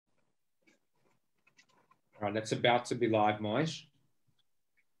All right, that's about to be live, Moish.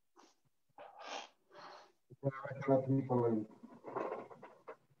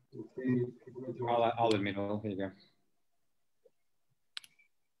 I'll admit all. Here you go.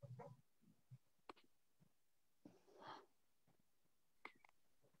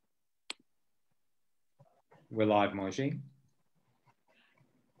 We're live, Moishi.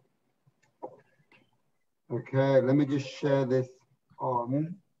 Okay, let me just share this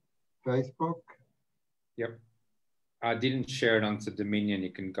on Facebook. Yep. I didn't share it onto Dominion.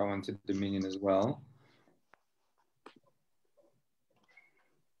 You can go onto Dominion as well.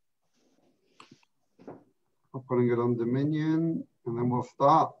 I'm putting it on Dominion and then we'll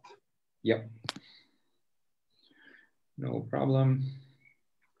start. Yep. No problem.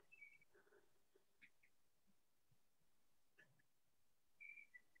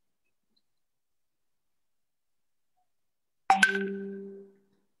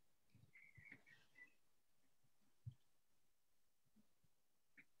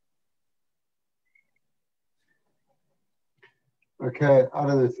 Okay, I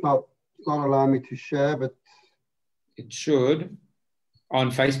don't know, it's not allowing me to share, but it should on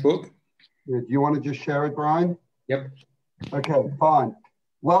Facebook. Do you want to just share it, Brian? Yep. Okay, fine.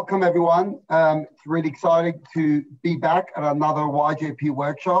 Welcome, everyone. It's really exciting to be back at another YJP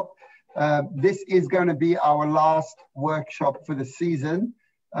workshop. This is going to be our last workshop for the season,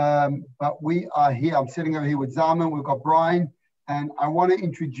 but we are here. I'm sitting over here with Zaman. We've got Brian, and I want to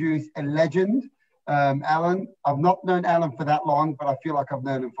introduce a legend, Alan. I've not known Alan for that long, but I feel like I've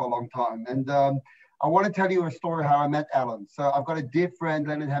known him for a long time. And I want to tell you a story how I met Alan. So I've got a dear friend,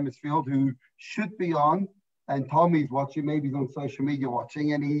 Leonard Hammersfield, who should be on, and Tommy's watching, maybe he's on social media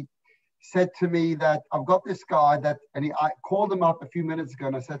watching, and he said to me that I've got this guy that, and I called him up a few minutes ago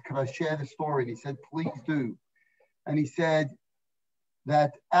and I said, could I share the story? And he said, please do. And he said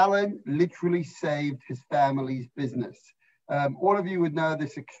that Alan literally saved his family's business. All of you would know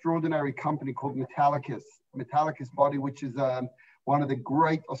this extraordinary company called Metallicus Body, which is one of the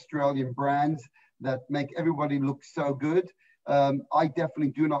great Australian brands that make everybody look so good. I definitely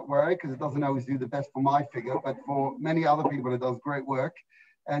do not wear it because it doesn't always do the best for my figure, but for many other people, it does great work.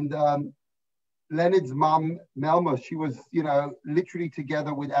 And Leonard's mum, Melma, she was, literally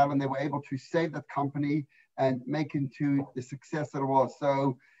together with Alan, they were able to save that company and make into the success that it was.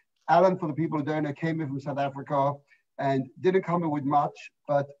 So Alan, for the people who don't know, came in from South Africa and didn't come in with much,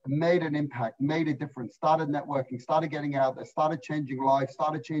 but made an impact, made a difference, started networking, started getting out there, started changing lives,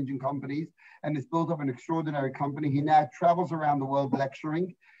 started changing companies, and has built up an extraordinary company. He now travels around the world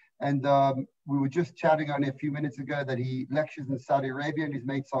lecturing. And we were just chatting only a few minutes ago that he lectures in Saudi Arabia and he's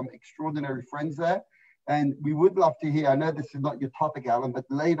made some extraordinary friends there. And we would love to hear, I know this is not your topic, Alan, but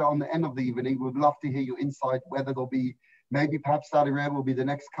later on the end of the evening, we'd love to hear your insight, whether there'll be, maybe perhaps Saudi Arabia will be the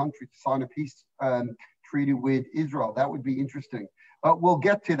next country to sign a peace treaty with Israel. That would be interesting. But we'll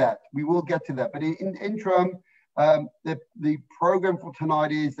get to that. We will get to that. But in interim, the program for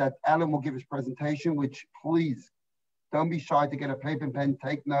tonight is that Alan will give his presentation, which please, don't be shy to get a paper and pen,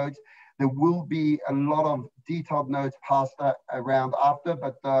 take notes. There will be a lot of detailed notes passed around after,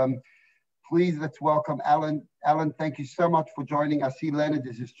 but please, let's welcome Alan. Alan, thank you so much for joining. I see Leonard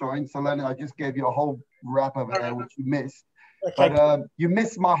has just joined. So Leonard, I just gave you a whole wrap over there, which you missed. Okay. But you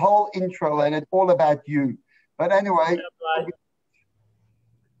missed my whole intro, Leonard, all about you. But anyway,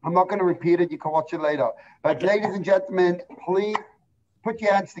 I'm not going to repeat it. You can watch it later. But ladies and gentlemen, please put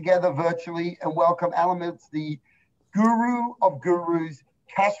your hands together virtually and welcome Alan Miltz, the guru of gurus,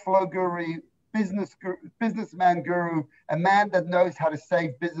 Cashflow Guru, businessman guru, a man that knows how to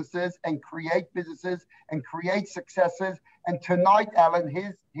save businesses and create successes. And tonight,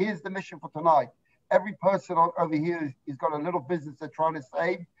 Alan, here's the mission for tonight. Every person over here has got a little business they're trying to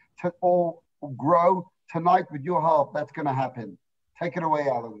save or grow. Tonight, with your help, that's going to happen. Take it away,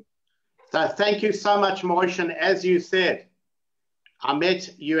 Alan. So thank you so much, Moish. And as you said, I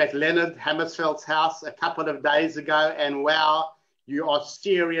met you at Leonard Hammersfield's house a couple of days ago, and wow, you are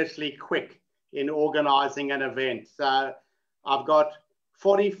seriously quick in organizing an event. So I've got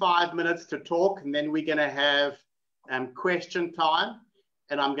 45 minutes to talk, and then we're going to have question time,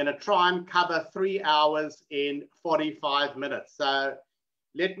 and I'm going to try and cover 3 hours in 45 minutes. So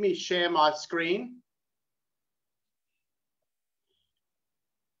let me share my screen.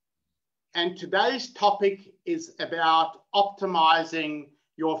 And today's topic is about optimizing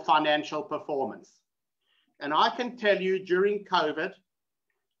your financial performance. And I can tell you during COVID,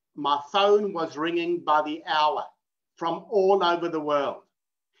 my phone was ringing by the hour from all over the world.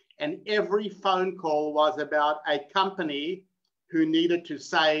 And every phone call was about a company who needed to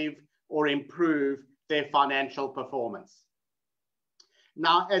save or improve their financial performance.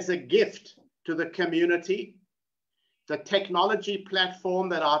 Now, as a gift to the community. The technology platform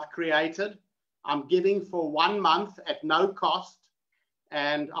that I've created, I'm giving for 1 month at no cost.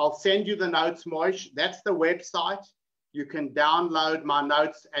 And I'll send you the notes, Moish. That's the website. You can download my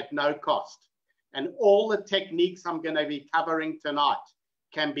notes at no cost. And all the techniques I'm going to be covering tonight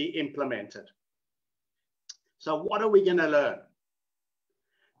can be implemented. So what are we going to learn?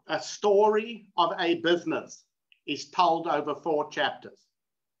 A story of a business is told over 4 chapters.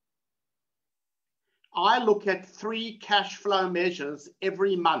 I look at 3 cash flow measures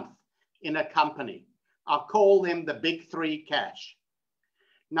every month in a company. I call them the big 3 cash.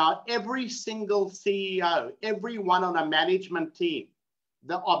 Now, every single CEO, everyone on a management team,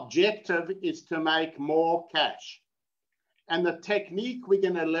 the objective is to make more cash. And the technique we're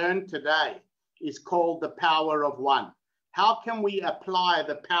going to learn today is called the power of one. How can we apply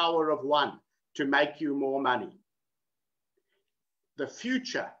the power of one to make you more money? The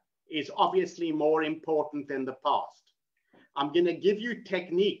future is obviously more important than the past. I'm going to give you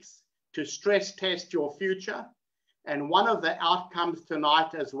techniques to stress test your future. And one of the outcomes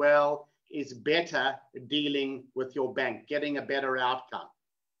tonight as well is better dealing with your bank, getting a better outcome.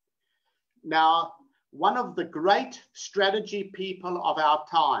 Now, one of the great strategy people of our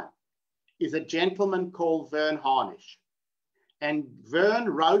time is a gentleman called Vern Harnish. And Vern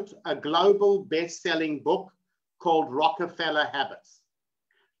wrote a global best-selling book called Rockefeller Habits.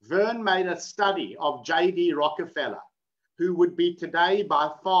 Vern made a study of J.D. Rockefeller, who would be today by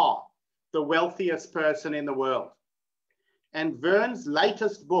far the wealthiest person in the world. And Vern's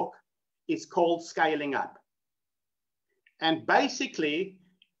latest book is called Scaling Up. And basically,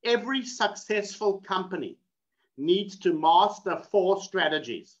 every successful company needs to master 4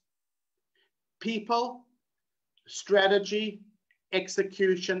 strategies: people, strategy,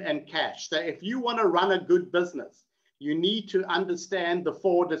 execution, and cash. So if you want to run a good business, you need to understand the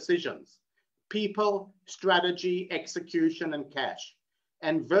 4 decisions: people, strategy, execution, and cash.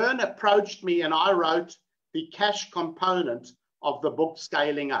 And Vern approached me and I wrote the cash component of the book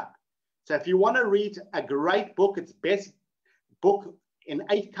Scaling Up. So if you want to read a great book, it's best book in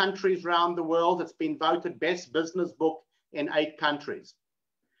 8 countries around the world. It's been voted best business book in 8 countries.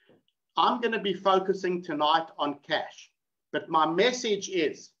 I'm going to be focusing tonight on cash, but my message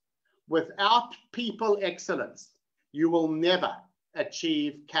is, without people excellence, you will never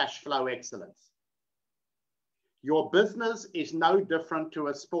achieve cash flow excellence. Your business is no different to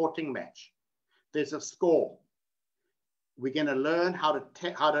a sporting match. There's a score. We're going to learn how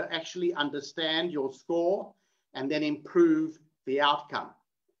to actually understand your score and then improve the outcome.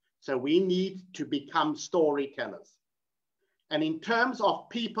 So we need to become storytellers. And in terms of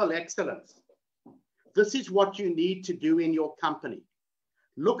people excellence, this is what you need to do in your company.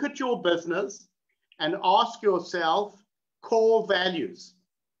 Look at your business and ask yourself core values,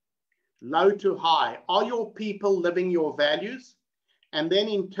 low to high. Are your people living your values? And then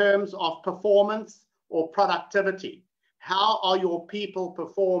in terms of performance or productivity, how are your people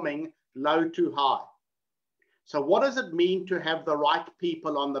performing low to high? So what does it mean to have the right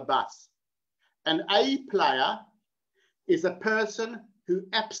people on the bus? An A player is a person who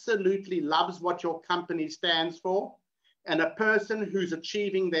absolutely loves what your company stands for and a person who's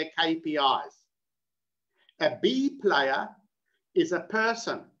achieving their KPIs. A B player is a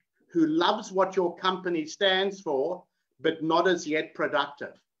person who loves what your company stands for, but not as yet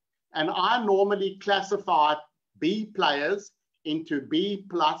productive. And I normally classify B players into B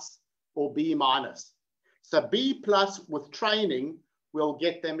plus or B minus. So B plus with training will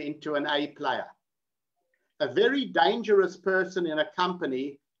get them into an A player. A very dangerous person in a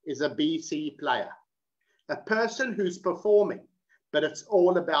company is a BC player. A person who's performing, but it's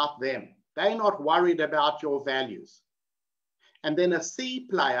all about them. They're not worried about your values. And then a C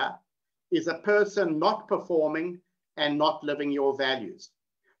player is a person not performing and not living your values.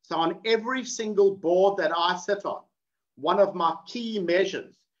 So on every single board that I sit on, one of my key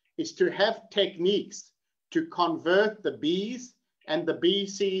measures is to have techniques to convert the Bs and the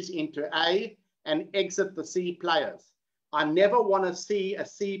BCs into A and exit the C players. I never want to see a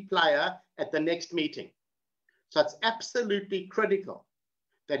C player at the next meeting. So it's absolutely critical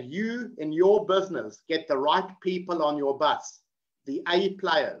that you in your business get the right people on your bus, the A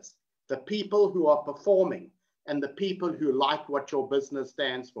players, the people who are performing, and the people who like what your business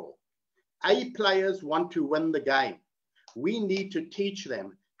stands for. A players want to win the game. We need to teach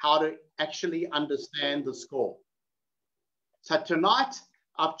them how to actually understand the score. So tonight,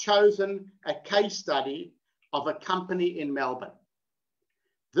 I've chosen a case study of a company in Melbourne.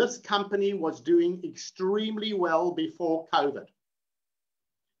 This company was doing extremely well before COVID.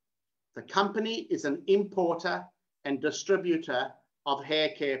 The company is an importer and distributor of hair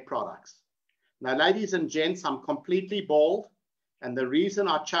care products. Now, ladies and gents, I'm completely bald. And the reason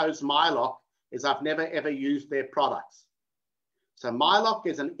I chose Mylock is I've never ever used their products. So Mylock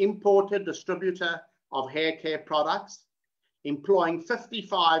is an imported distributor of hair care products, employing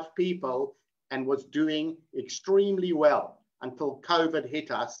 55 people, and was doing extremely well until COVID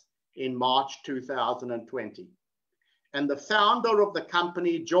hit us in March 2020. And the founder of the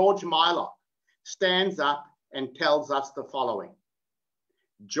company, George Mylock, stands up and tells us the following.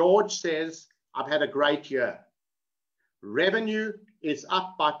 George says, I've had a great year. Revenue is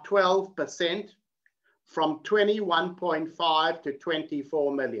up by 12%, from 21.5 to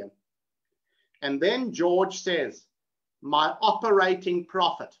 24 million. And then George says, my operating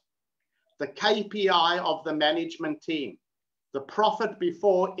profit, the KPI of the management team, the profit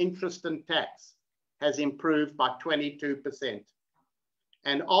before interest and tax, has improved by 22%.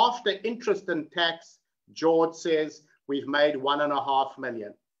 And after interest and tax, George says, we've made 1.5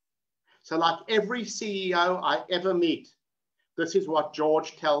 million. So like every CEO I ever meet, this is what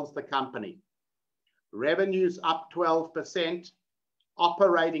George tells the company. Revenues up 12%,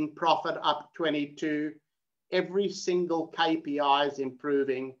 operating profit up 22%, every single KPI is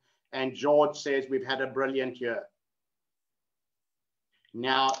improving, and George says we've had a brilliant year.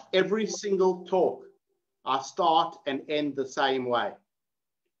 Now, every single talk, I start and end the same way.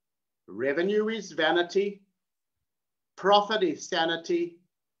 Revenue is vanity, profit is sanity,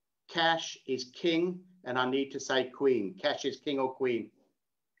 cash is king, and I need to say queen. Cash is king or queen.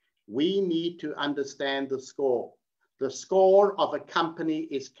 We need to understand the score. The score of a company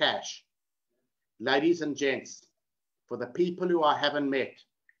is cash. Ladies and gents, for the people who I haven't met,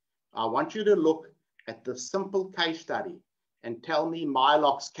 I want you to look at the simple case study and tell me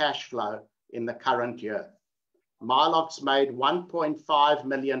Mylock's cash flow in the current year. Mylock's made 1.5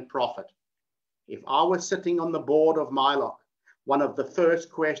 million profit. If I was sitting on the board of Mylock, one of the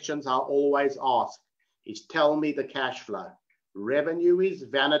first questions I always ask is tell me the cash flow. Revenue is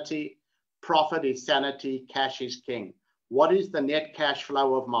vanity, profit is sanity, cash is king. What is the net cash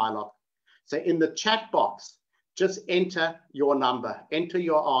flow of Mylock? So in the chat box, just enter your number, enter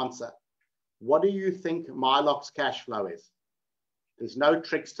your answer. What do you think Mylock's cash flow is? There's no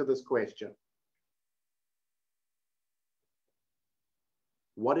tricks to this question.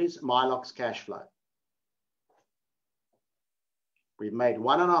 What is Mylock's cash flow? We've made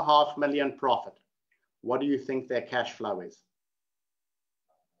 1.5 million profit. What do you think their cash flow is?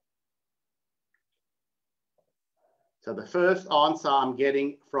 So the first answer I'm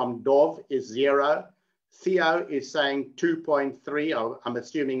getting from Dov is 0. Theo is saying 2.3, or I'm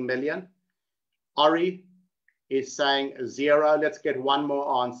assuming million. Ori is saying 0. Let's get one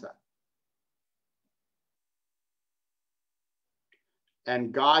more answer.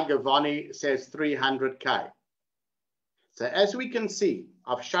 And Guy Gavoni says 300K. So as we can see,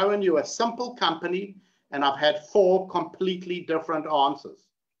 I've shown you a simple company and I've had 4 completely different answers.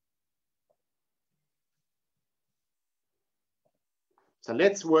 So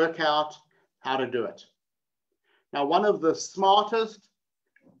let's work out how to do it. Now, one of the smartest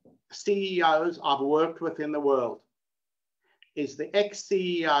CEOs I've worked with in the world is the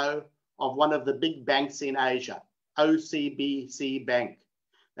ex-CEO of one of the big banks in Asia, OCBC Bank.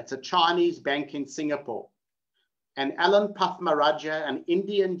 That's a Chinese bank in Singapore. And Alan Pathmaraja, an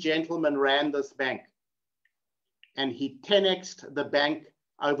Indian gentleman, ran this bank. And he 10x'd the bank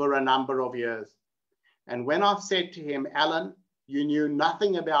over a number of years. And when I said to him, Alan, you knew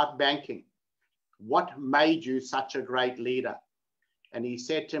nothing about banking. What made you such a great leader? And he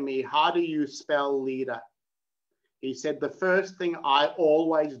said to me, how do you spell leader? He said, the first thing I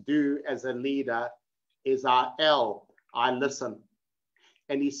always do as a leader is I listen.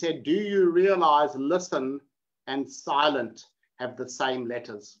 And he said, do you realize listen and silent have the same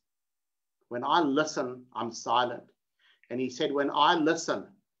letters? When I listen, I'm silent. And he said, when I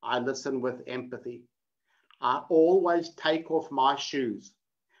listen with empathy. I always take off my shoes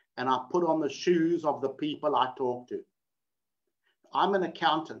and I put on the shoes of the people I talk to. I'm an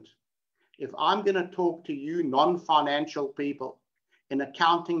accountant. If I'm going to talk to you non-financial people in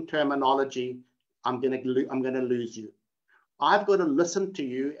accounting terminology, I'm going to lose you. I've got to listen to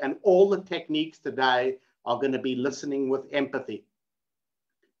you, and all the techniques today are going to be listening with empathy.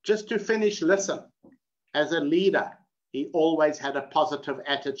 Just to finish, listen. As a leader, he always had a positive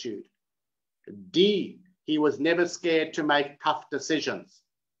attitude. D, he was never scared to make tough decisions.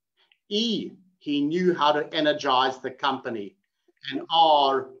 E, he knew how to energize the company. And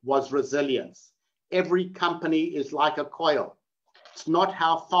R was resilience. Every company is like a coil. It's not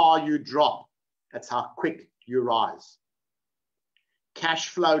how far you drop, it's how quick you rise. Cash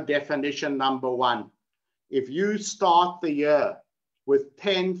flow definition number 1. If you start the year with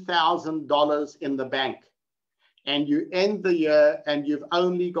 $10,000 in the bank, and you end the year and you've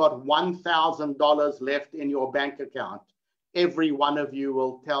only got $1,000 left in your bank account, every one of you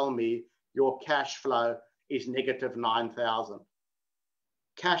will tell me your cash flow is negative 9,000.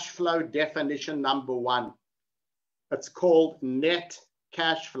 Cash flow definition number one, it's called net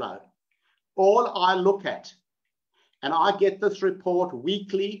cash flow. All I look at, and I get this report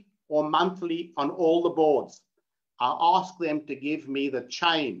weekly or monthly on all the boards, I ask them to give me the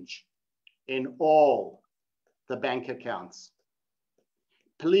change in all the bank accounts.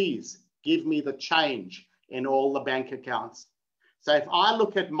 Please give me the change in all the bank accounts. So if I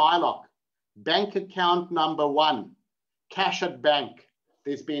look at Mylock, bank account number one, cash at bank,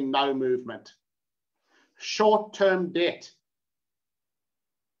 there's been no movement. Short-term debt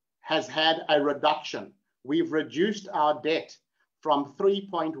has had a reduction. We've reduced our debt from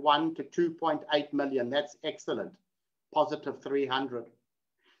 3.1 to 2.8 million. That's excellent. Positive 300.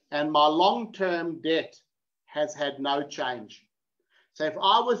 And my long-term debt has had no change. So if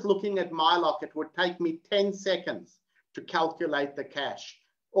I was looking at Mylock, it would take me 10 seconds to calculate the cash.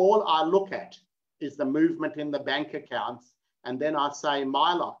 All I look at is the movement in the bank accounts. And then I say,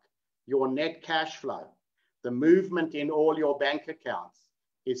 Mylock, your net cash flow, the movement in all your bank accounts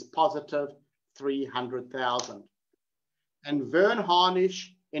is positive 300,000. And Vern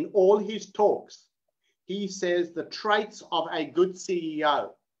Harnish, in all his talks, he says the traits of a good CEO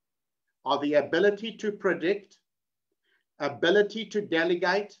are the ability to predict, ability to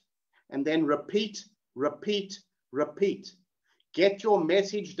delegate, and then repeat, repeat, repeat. Get your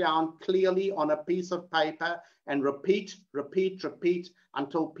message down clearly on a piece of paper and repeat, repeat, repeat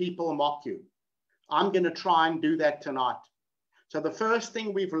until people mock you. I'm going to try and do that tonight. So the first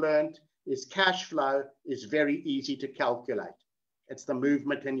thing we've learned is cash flow is very easy to calculate. It's the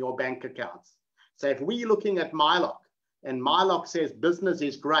movement in your bank accounts. So if we're looking at Mylock and Mylock says business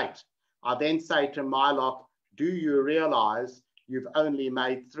is great, I then say to Mylock, do you realize you've only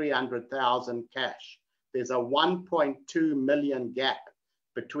made 300,000 cash? There's a 1.2 million gap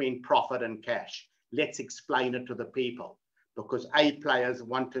between profit and cash. Let's explain it to the people, because A players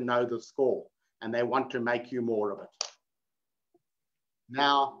want to know the score and they want to make you more of it.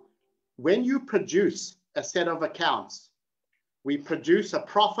 Now, when you produce a set of accounts, we produce a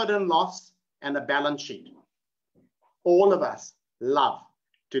profit and loss and a balance sheet. All of us love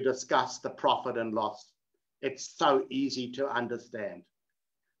to discuss the profit and loss. It's so easy to understand.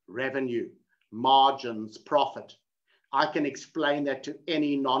 Revenue, margins, profit. I can explain that to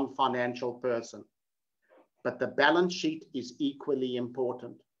any non-financial person. But the balance sheet is equally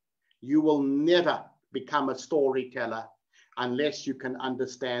important. You will never become a storyteller unless you can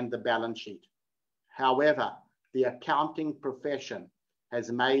understand the balance sheet. However, the accounting profession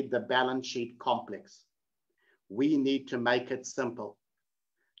has made the balance sheet complex. We need to make it simple.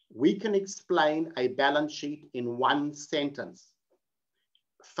 We can explain a balance sheet in one sentence.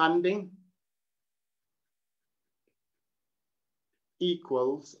 Funding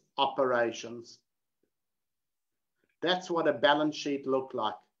equals operations. That's what a balance sheet looks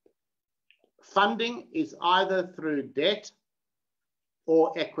like. Funding is either through debt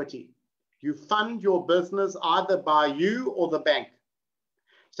or equity. You fund your business either by you or the bank.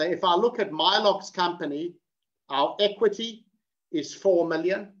 So if I look at Mylock's company, our equity is 4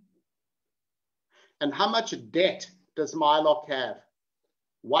 million. And how much debt does Mylock have?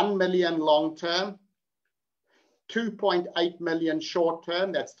 1 million long term, 2.8 million short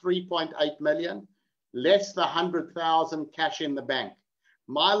term, that's 3.8 million, less the 100,000 cash in the bank.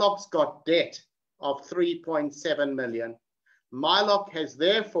 Mylock's got debt of 3.7 million. Mylock has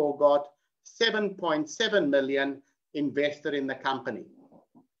therefore got 7.7 million invested in the company.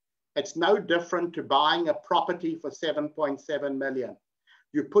 It's no different to buying a property for 7.7 million.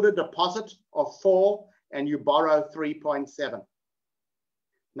 You put a deposit of 4 and you borrow 3.7.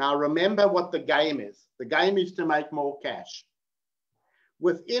 Now remember what the game is. The game is to make more cash.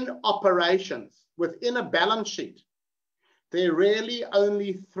 Within operations, within a balance sheet, there are really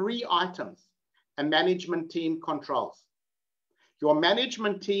only 3 items a management team controls. Your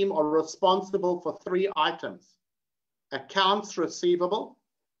management team are responsible for 3 items. Accounts receivable,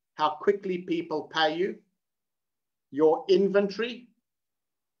 how quickly people pay you, your inventory,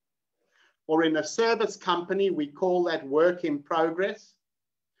 or in a service company, we call that work in progress.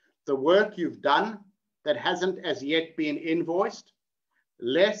 The work you've done that hasn't as yet been invoiced,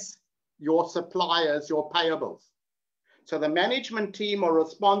 less your suppliers, your payables. So the management team are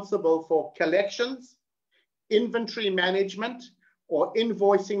responsible for collections, inventory management, or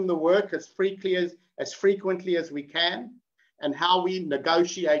invoicing the work as frequently as we can, and how we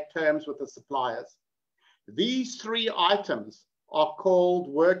negotiate terms with the suppliers. These 3 items are called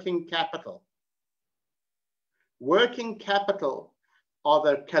working capital. Working capital are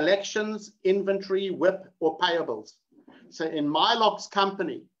the collections, inventory, WIP, or payables. So in Milok's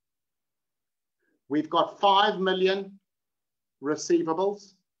company, we've got 5 million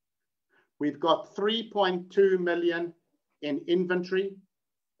receivables. We've got 3.2 million in inventory,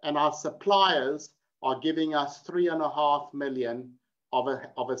 and our suppliers are giving us 3.5 million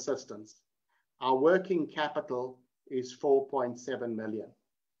of assistance. Our working capital is 4.7 million.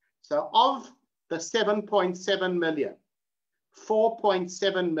 So of the 7.7 million,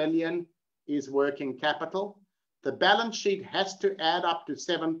 4.7 million is working capital. The balance sheet has to add up to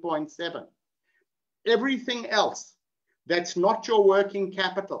 7.7. Everything else that's not your working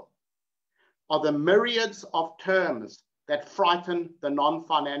capital are the myriads of terms that frighten the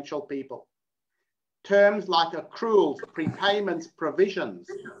non-financial people. Terms like accruals, prepayments, provisions,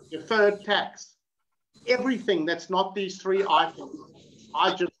 deferred tax, everything that's not these three items,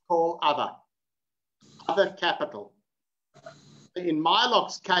 I just call other capital. In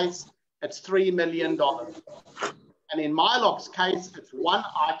Milok's case, it's $3 million. And in Milok's case, it's one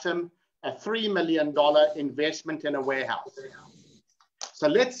item, a $3 million investment in a warehouse. So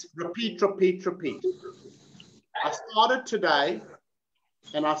let's repeat. I started today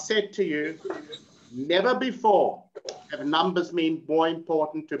and I said to you, never before have numbers been more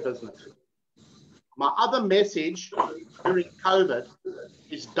important to business. My other message during COVID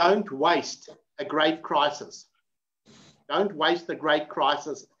is don't waste a great crisis. Don't waste a great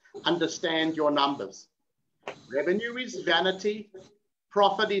crisis. Understand your numbers. Revenue is vanity,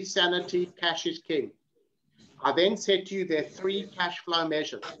 profit is sanity, cash is king. I then said to you there are 3 cash flow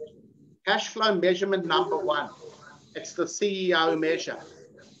measures. Cash flow measurement number 1, it's the CEO measure.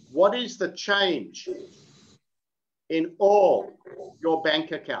 What is the change in all your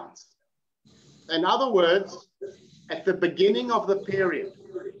bank accounts? In other words, at the beginning of the period,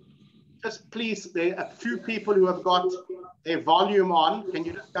 just please, there are a few people who have got their volume on. Can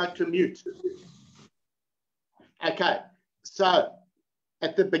you just go to mute? Okay, so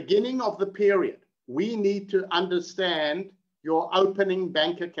at the beginning of the period, we need to understand your opening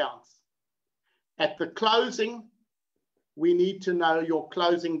bank accounts. At the closing, we need to know your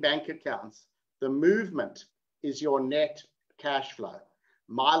closing bank accounts. The movement is your net cash flow.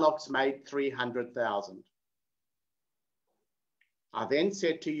 Milok's made 300,000. I then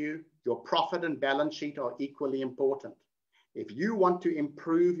said to you, your profit and balance sheet are equally important. If you want to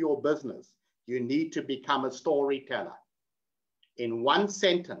improve your business, you need to become a storyteller. In one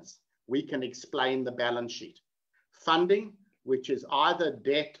sentence, we can explain the balance sheet. Funding, which is either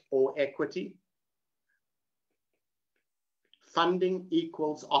debt or equity. Funding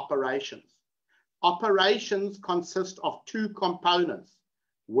equals operations. Operations consist of 2 components: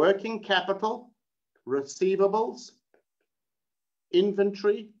 working capital, receivables,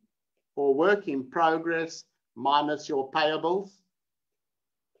 inventory, or work in progress minus your payables.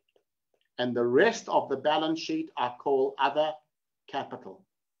 And the rest of the balance sheet I call other capital.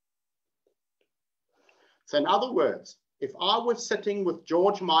 So in other words, if I was sitting with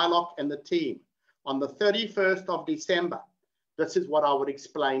George Milok and the team on the 31st of December, this is what I would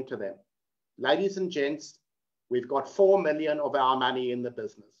explain to them. Ladies and gents, we've got 4 million of our money in the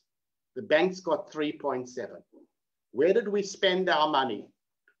business. The bank's got 3.7. Where did we spend our money?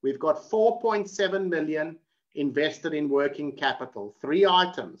 We've got 4.7 million invested in working capital. 3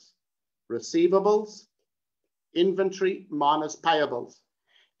 items: receivables, inventory minus payables.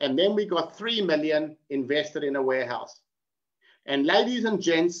 And then we got 3 million invested in a warehouse. And ladies and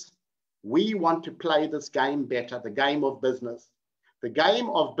gents, we want to play this game better, the game of business. The game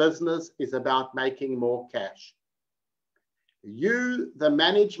of business is about making more cash. You, the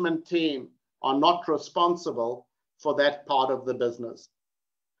management team, are not responsible for that part of the business.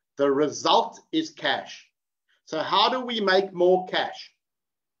 The result is cash. So how do we make more cash?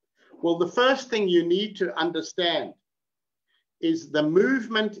 Well, the first thing you need to understand is the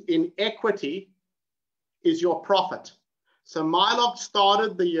movement in equity is your profit. So Milok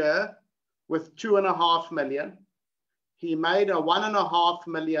started the year with 2.5 million. He made a 1.5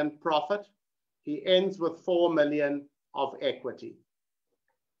 million profit. He ends with 4 million of equity.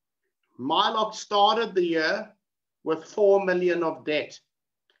 Milok started the year with 4 million of debt.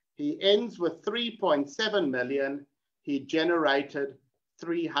 He ends with 3.7 million. He generated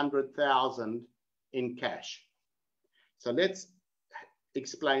 300,000 in cash. So let's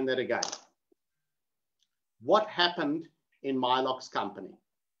explain that again. What happened in Milok's company?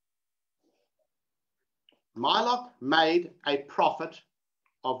 Milok made a profit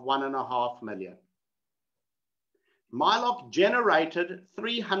of 1.5 million. Milok generated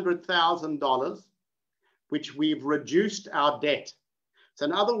 $300,000 which we've reduced our debt. So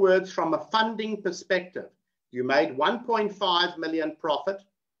in other words, from a funding perspective, you made 1.5 million profit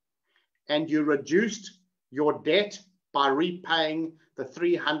and you reduced your debt by repaying the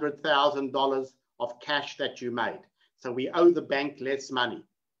 $300,000 of cash that you made. So we owe the bank less money.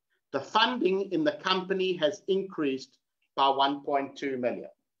 The funding in the company has increased by 1.2 million.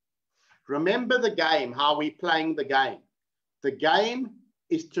 Remember the game, how we're playing the game. The game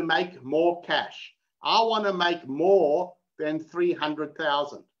is to make more cash. I want to make more than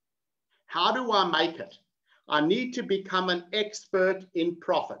 300,000. How do I make it? I need to become an expert in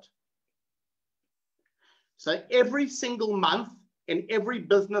profit. So every single month in every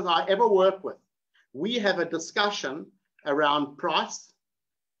business I ever work with, we have a discussion around price,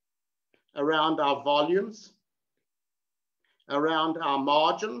 around our volumes, around our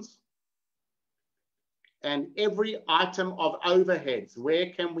margins, and every item of overheads. Where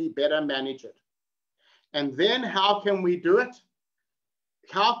can we better manage it? And then how can we do it?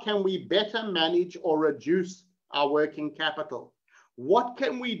 How can we better manage or reduce our working capital? What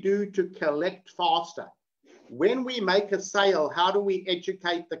can we do to collect faster? When we make a sale, how do we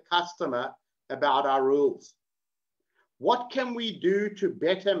educate the customer about our rules? What can we do to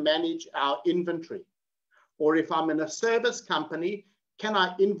better manage our inventory? Or if I'm in a service company, can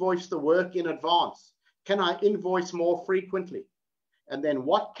I invoice the work in advance? Can I invoice more frequently? And then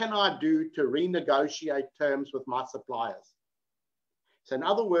what can I do to renegotiate terms with my suppliers? So in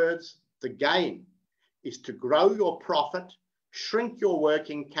other words, the game is to grow your profit, shrink your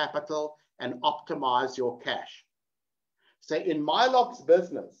working capital, and optimize your cash. So in Miltz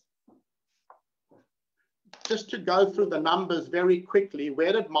business, just to go through the numbers very quickly,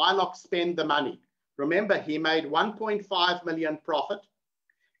 where did Miltz spend the money? Remember, he made 1.5 million profit.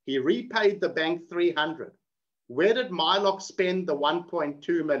 He repaid the bank 300. Where did Miltz spend the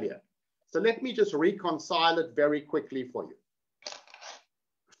 1.2 million? So let me just reconcile it very quickly for you.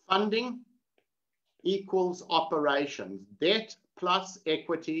 Funding equals operations. Debt plus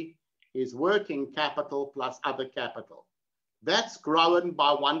equity is working capital plus other capital. That's grown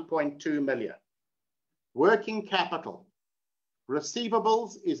by 1.2 million. Working capital,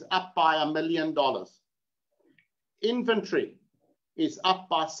 receivables is up by $1 million. Inventory is up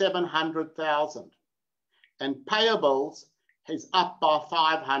by 700,000. And payables is up by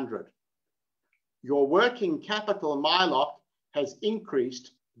 500. Your working capital, Miltz, has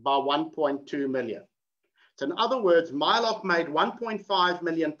increased by 1.2 million. So in other words, Miltz made 1.5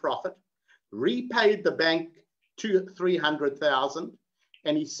 million profit, repaid the bank to 300,000,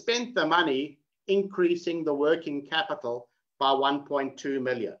 and he spent the money increasing the working capital by 1.2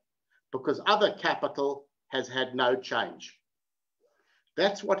 million because other capital has had no change.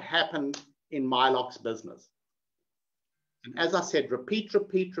 That's what happened in Miltz business. And as I said, repeat,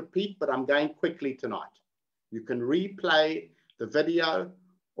 repeat, repeat, but I'm going quickly tonight. You can replay the video,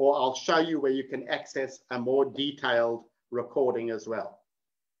 or I'll show you where you can access a more detailed recording as well.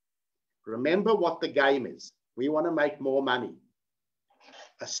 Remember what the game is. We want to make more money.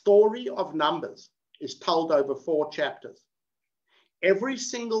 A story of numbers is told over 4 chapters. Every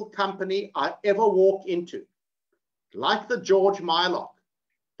single company I ever walk into, like the George Miltz,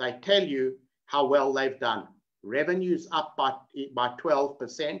 they tell you how well they've done. Revenues up by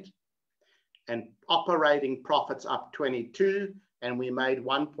 12% and operating profits up 22%, and we made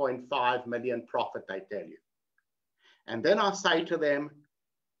 1.5 million profit, they tell you. And then I say to them,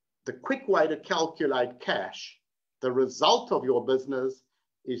 the quick way to calculate cash, the result of your business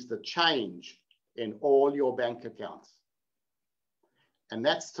is the change in all your bank accounts. And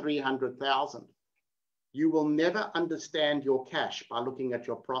that's 300,000. You will never understand your cash by looking at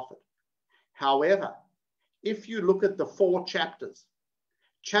your profit. However, if you look at the 4 chapters,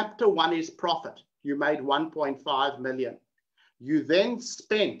 chapter 1 is profit. You made 1.5 million. You then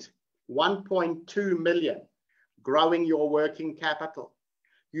spent 1.2 million growing your working capital.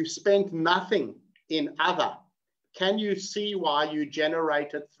 You spent nothing in other. Can you see why you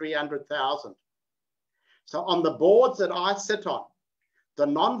generated 300,000? So on the boards that I sit on, the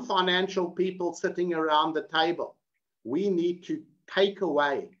non-financial people sitting around the table, we need to take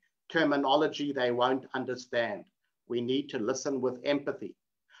away terminology they won't understand. We need to listen with empathy.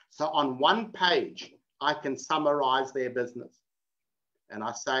 So on 1 page, I can summarize their business. And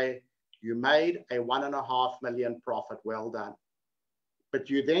I say, you made a 1.5 million profit, well done. But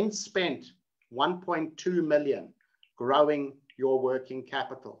you then spent 1.2 million growing your working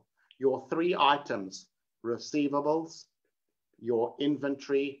capital. Your 3 items, receivables, your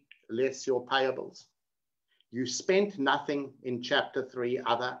inventory, less your payables. You spent nothing in chapter 3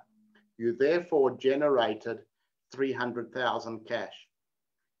 other. You therefore generated 300,000 cash.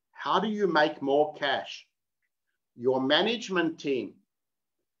 How do you make more cash? Your management team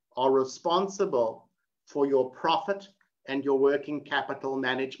are responsible for your profit and your working capital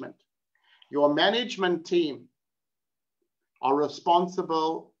management. Your management team are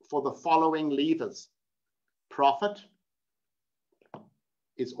responsible for the following levers. Profit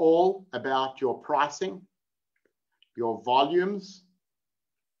is all about your pricing, your volumes,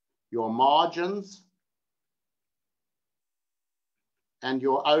 your margins, and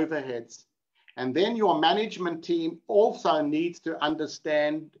your overheads. And then your management team also needs to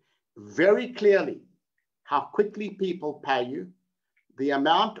understand very clearly how quickly people pay you, the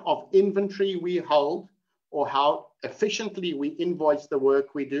amount of inventory we hold, or how efficiently we invoice the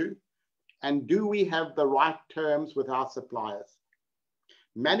work we do, and do we have the right terms with our suppliers?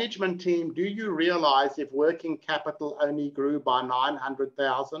 Management team, do you realize if working capital only grew by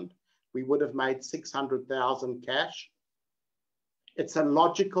 900,000, we would have made 600,000 cash? It's a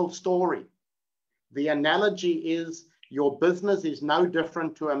logical story. The analogy is your business is no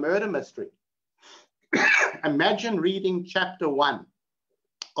different to a murder mystery. Imagine reading chapter 1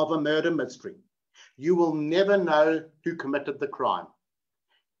 of a murder mystery. You will never know who committed the crime.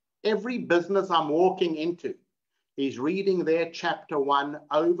 Every business I'm walking into is reading their chapter 1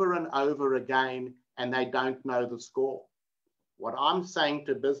 over and over again, and they don't know the score. What I'm saying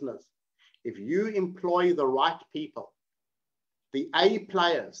to business, if you employ the right people, the A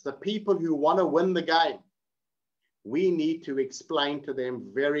players, the people who want to win the game, we need to explain to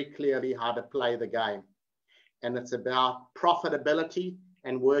them very clearly how to play the game. And it's about profitability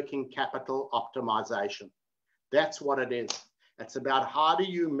and working capital optimization. That's what it is. It's about how do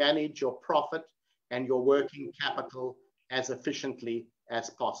you manage your profit and your working capital as efficiently as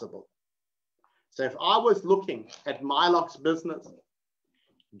possible. So if I was looking at Milok's business,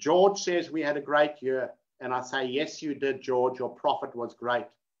 George says we had a great year. And I say, yes, you did, George. Your profit was great.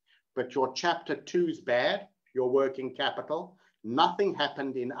 But your chapter 2 is bad, your working capital. Nothing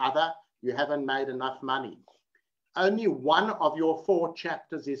happened in other. You haven't made enough money. Only one of your 4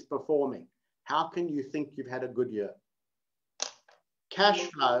 chapters is performing. How can you think you've had a good year? Cash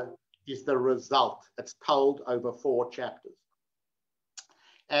flow is the result. It's told over 4 chapters.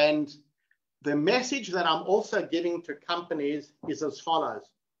 And the message that I'm also giving to companies is as follows.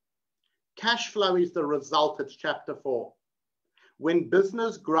 Cash flow is the result. It's chapter 4. When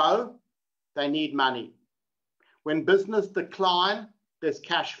business grow, they need money. When business decline, there's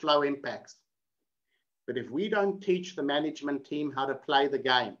cash flow impacts. But if we don't teach the management team how to play the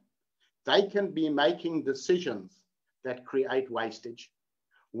game, they can be making decisions that create wastage.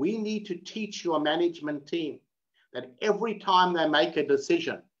 We need to teach your management team that every time they make a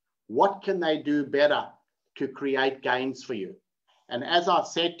decision, what can they do better to create gains for you? And as I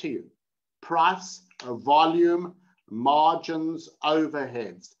said to you, price, volume, margins,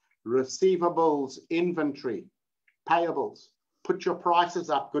 overheads, receivables, inventory, payables. Put your prices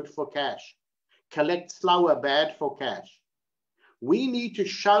up, good for cash. Collect slower, bad for cash. We need to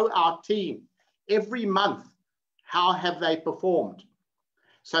show our team every month how have they performed.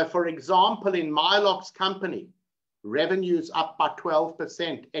 So for example, in Milok's company, revenue's up by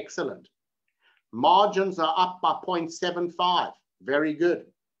 12%, excellent. Margins are up by 0.75, very good.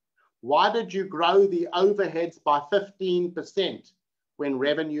 Why did you grow the overheads by 15% when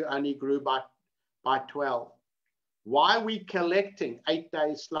revenue only grew by 12? Why are we collecting 8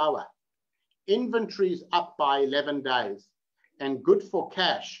 days slower? Inventory's up by 11 days. And good for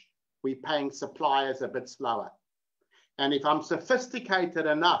cash, we're paying suppliers a bit slower. And if I'm sophisticated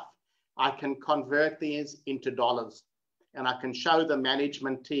enough, I can convert these into dollars. And I can show the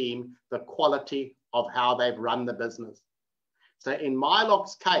management team the quality of how they've run the business. So in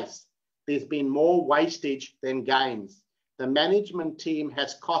Milok's case, there's been more wastage than gains. The management team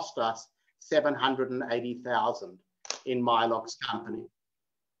has cost us 780,000 in Milok's company.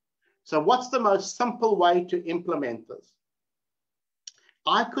 So what's the most simple way to implement this?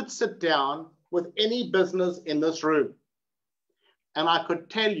 I could sit down with any business in this room and I could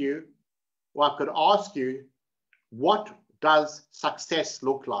tell you, or I could ask you, what does success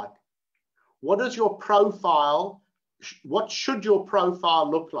look like? What is your profile? What should your profile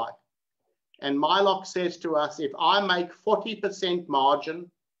look like? And Milok says to us, if I make 40% margin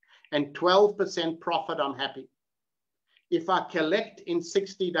and 12% profit, I'm happy. If I collect in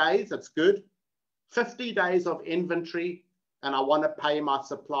 60 days, that's good. 50 days of inventory, and I want to pay my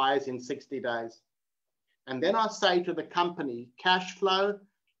suppliers in 60 days. And then I say to the company, cash flow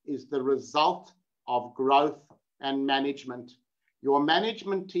is the result of growth and management. Your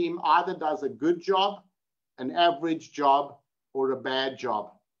management team either does a good job, an average job, or a bad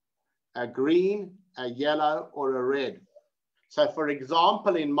job. A green, a yellow, or a red. So for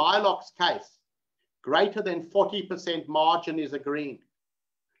example, in Milok's case, Greater than 40% margin is a green.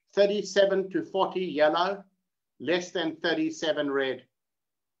 37 to 40, yellow. Less than 37, red.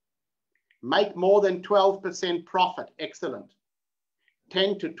 Make more than 12% profit, excellent.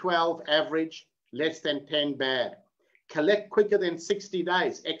 10 to 12, average. Less than 10, bad. Collect quicker than 60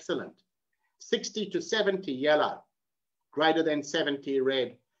 days, excellent. 60 to 70, yellow. Greater than 70,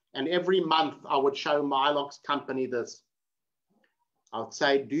 red. And every month I would show Milok's company this. I would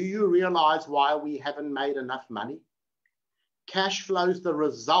say, do you realize why we haven't made enough money? Cash flow is the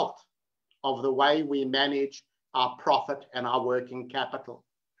result of the way we manage our profit and our working capital.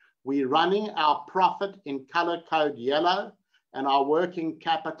 We're running our profit in color code yellow and our working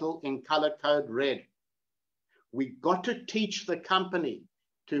capital in color code red. We got to teach the company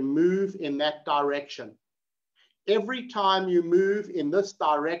to move in that direction. Every time you move in this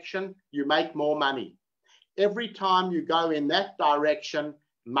direction, you make more money. Every time you go in that direction,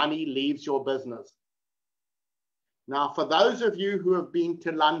 money leaves your business. Now, for those of you who have been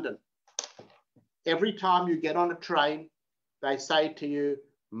to London, every time you get on a train, they say to you,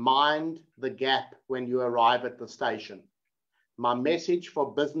 mind the gap when you arrive at the station. My message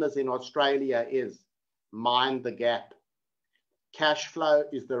for business in Australia is mind the gap. Cash flow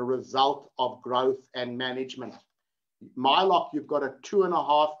is the result of growth and management. Milok, you've got a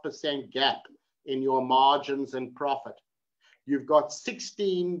 2.5% gap in your margins and profit. You've got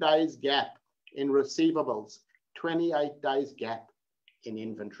 16 days gap in receivables, 28 days gap in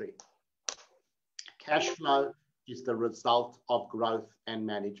inventory. Cash flow is the result of growth and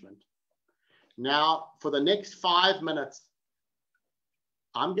management. Now, for the next 5 minutes,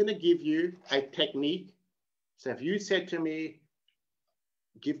 I'm going to give you a technique. So if you said to me,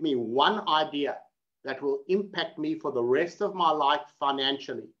 give me one idea that will impact me for the rest of my life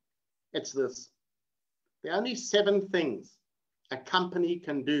financially, it's this. There are only 7 things a company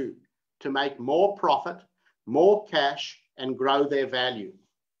can do to make more profit, more cash, and grow their value.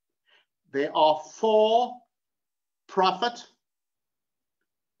 There are 4 profit,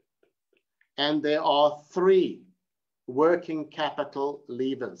 and there are 3 working capital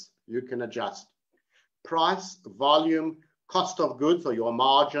levers you can adjust. Price, volume, cost of goods or your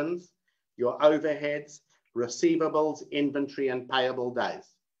margins, your overheads, receivables, inventory, and payable days.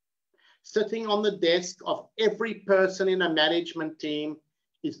 Sitting on the desk of every person in a management team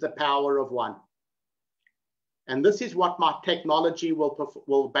is the power of one. And this is what my technology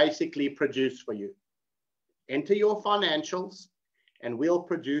will basically produce for you. Enter your financials and we'll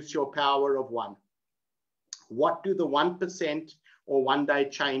produce your power of one. What do the 1% or one-day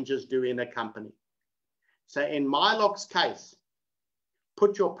changes do in a company? So in Milok's case,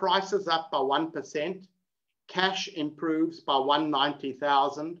 put your prices up by 1%, cash improves by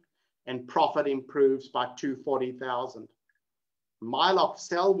 190,000, and profit improves by 240,000. Milok,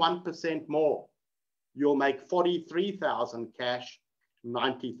 sell 1% more. You'll make 43,000 cash,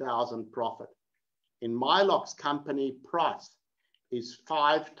 90,000 profit. In Milok's company, price is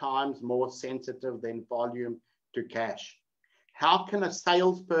 5 times more sensitive than volume to cash. How can a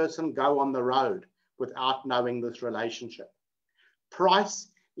salesperson go on the road without knowing this relationship?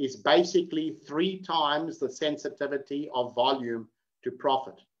 Price is basically 3 times the sensitivity of volume to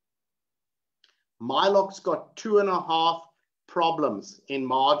profit. Milok's got 2.5 problems in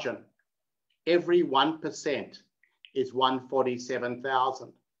margin. Every 1% is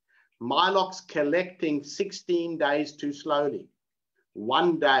 147,000. Milok's collecting 16 days too slowly.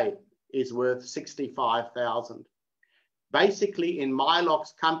 1 day is worth 65,000. Basically, in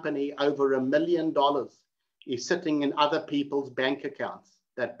Milok's company, over $1 million is sitting in other people's bank accounts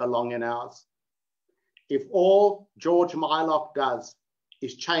that belong in ours. If all George Milok does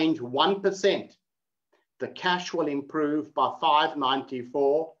is change 1%, the cash will improve by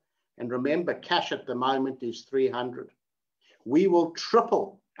 594. And remember, cash at the moment is 300. We will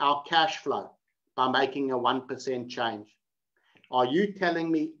triple our cash flow by making a 1% change. Are you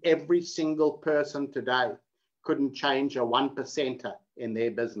telling me every single person today couldn't change a 1%er in their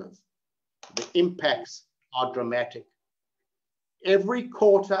business? The impacts are dramatic. Every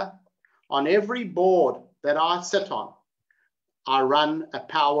quarter, on every board that I sit on, I run a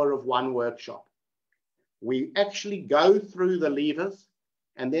power of one workshop. We actually go through the levers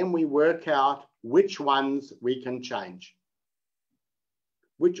and then we work out which ones we can change.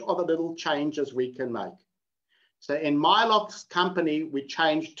 Which are the little changes we can make? So in Milok's company, we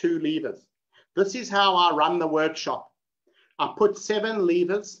changed 2 levers. This is how I run the workshop. I put 7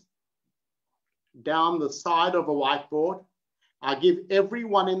 levers down the side of a whiteboard. I give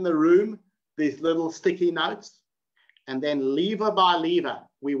everyone in the room these little sticky notes, and then lever by lever,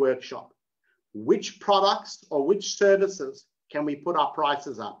 we workshop. Which products or which services can we put our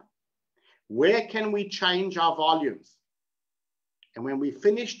prices up? Where can we change our volumes? And when we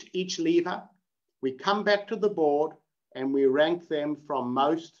finished each lever, we come back to the board and we rank them from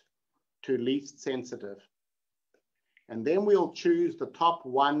most to least sensitive. And then we'll choose the top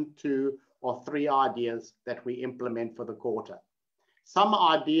 1, 2, or 3 ideas that we implement for the quarter. Some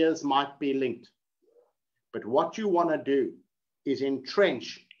ideas might be linked, but what you want to do is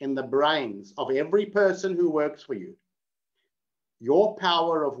entrench in the brains of every person who works for you. Your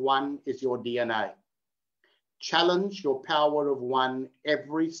power of 1 is your DNA. Challenge your power of 1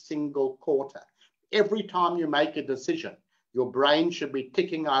 every single quarter. Every time you make a decision, your brain should be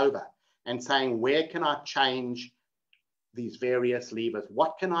ticking over and saying, where can I change these various levers?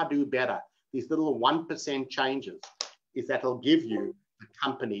 What can I do better? These little 1% changes is that'll give you the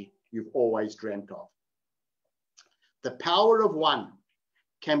company you've always dreamt of. The power of 1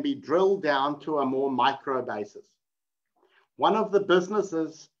 can be drilled down to a more micro basis. One of the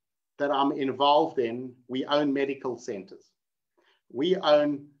businesses that I'm involved in, we own medical centers. We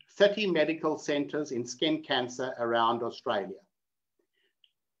own 30 medical centers in skin cancer around Australia.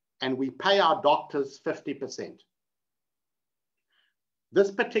 And we pay our doctors 50%. This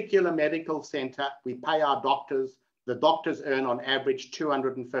particular medical center, we pay our doctors, the doctors earn on average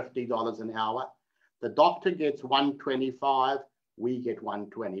 $250 an hour. The doctor gets $125, we get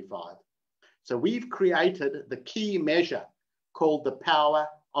 $125. So we've created the key measure called the power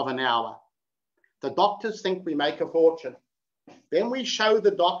of an hour. The doctors think we make a fortune. Then we show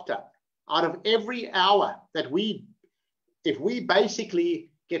the doctor out of every hour that if we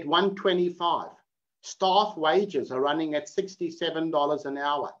basically get $125, staff wages are running at $67 an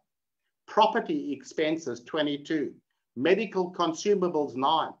hour. Property expenses, $22. Medical consumables,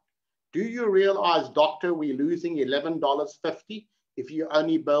 $9. Do you realize, doctor, we're losing $11.50 if you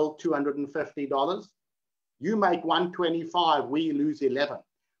only bill $250? You make $125, we lose $11.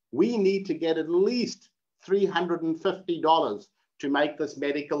 We need to get at least $350 to make this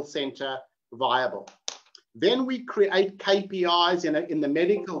medical center viable. Then we create KPIs in the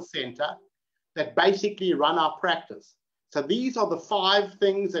medical center that basically run our practice. So these are the 5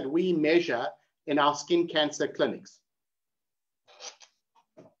 things that we measure in our skin cancer clinics.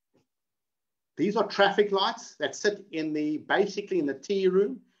 These are traffic lights that sit basically in the tea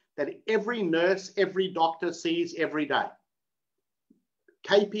room that every nurse, every doctor sees every day.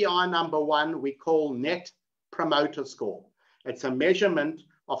 KPI number 1, we call Net Promoter Score. It's a measurement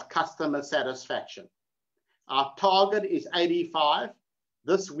of customer satisfaction. Our target is 85.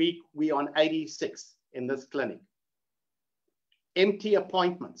 This week, we're on 86 in this clinic. Empty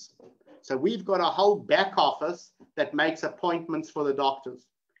appointments. So we've got a whole back office that makes appointments for the doctors.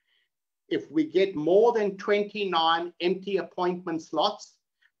 If we get more than 29 empty appointment slots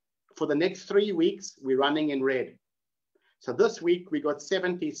for the next 3 weeks, we're running in red. So this week, we got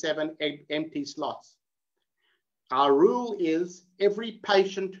 77 empty slots. Our rule is every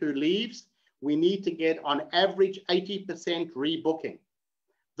patient who leaves, we need to get on average 80% rebooking.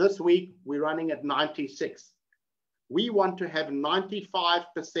 This week, we're running at 96. We want to have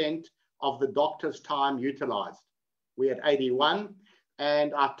 95% of the doctor's time utilized. We're at 81,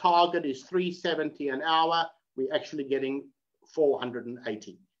 and our target is 370 an hour. We're actually getting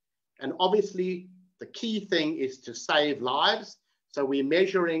 480. And obviously, the key thing is to save lives. So we're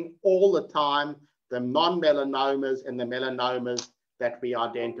measuring all the time the non-melanomas and the melanomas that we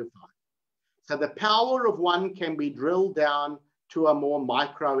identify. So the power of 1 can be drilled down to a more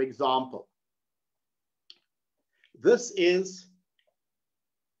micro example. This is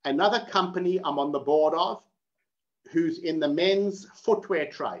another company I'm on the board of who's in the men's footwear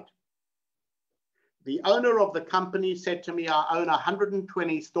trade. The owner of the company said to me, I own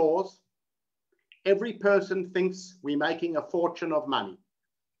 120 stores. Every person thinks we're making a fortune of money.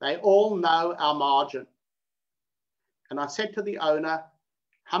 They all know our margin. And I said to the owner,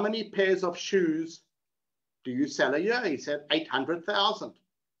 how many pairs of shoes do you sell a year? He said, 800,000.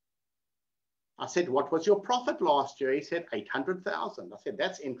 I said, what was your profit last year? He said, 800,000. I said,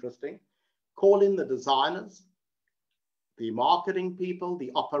 that's interesting. Call in the designers, the marketing people,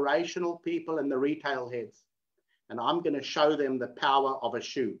 the operational people, and the retail heads. And I'm going to show them the power of a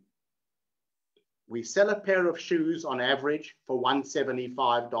shoe. We sell a pair of shoes on average for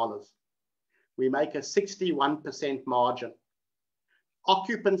 $175. We make a 61% margin.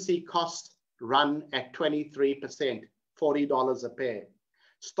 Occupancy costs run at 23%, $40 a pair.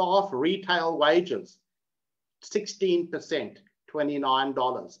 Staff retail wages, 16%,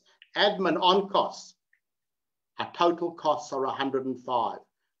 $29. Admin on costs, our total costs are $105.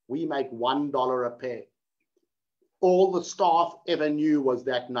 We make $1 a pair. All the staff ever knew was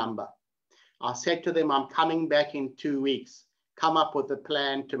that number. I said to them, I'm coming back in 2 weeks. come up with a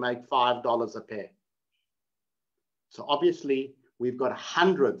plan to make $5 a pair. So obviously, we've got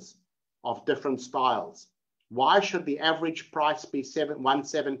hundreds of different styles. Why should the average price be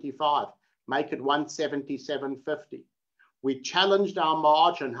 $175? Make it $177.50. We challenged our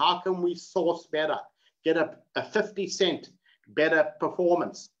margin. How can we source better? Get a 50-cent better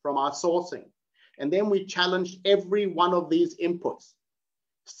performance from our sourcing. And then we challenged every one of these inputs.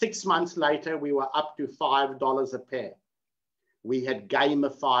 6 months later, we were up to $5 a pair. We had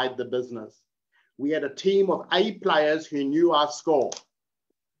gamified the business. We had a team of A players who knew our score.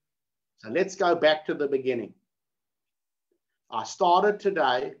 So let's go back to the beginning. I started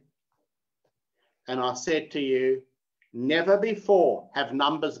today and I said to you, never before have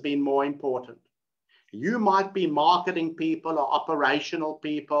numbers been more important. You might be marketing people or operational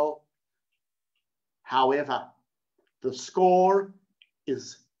people. However, the score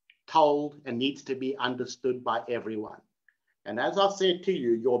is told and needs to be understood by everyone. And as I said to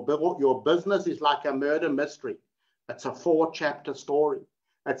you, your business is like a murder mystery. It's a 4-chapter story.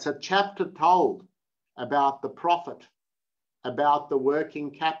 It's a chapter told about the profit, about the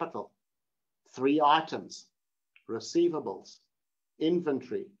working capital, 3 items, receivables,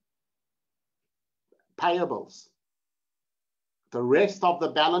 inventory, payables. The rest of the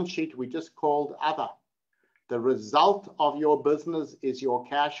balance sheet we just called other. The result of your business is your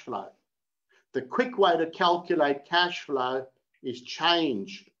cash flow. The quick way to calculate cash flow is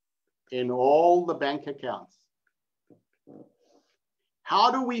change in all the bank accounts.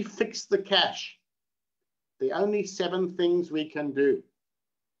 How do we fix the cash? The only 7 things we can do: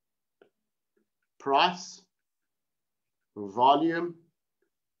 price, volume,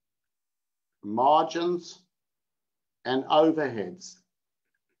 margins, and overheads,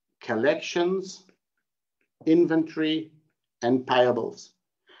 collections, inventory, and payables.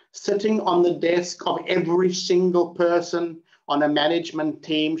 Sitting on the desk of every single person on a management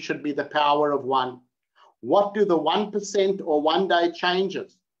team should be the power of 1. What do the 1% or 1-day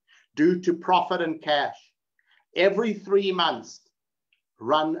changes do to profit and cash? Every 3 months,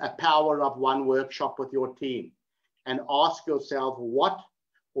 run a power of 1 workshop with your team and ask yourself what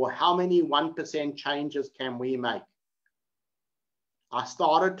or how many 1% changes can we make? I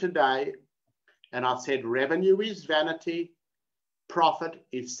started today and I said revenue is vanity, profit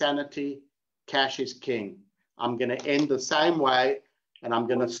is sanity, cash is king. I'm going to end the same way and I'm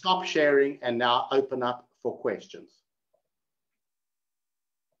going to stop sharing and now open up for questions.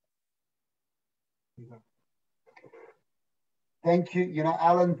 Thank you. You know,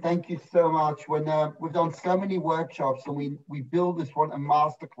 Alan, thank you so much. When we've done so many workshops and we build this one a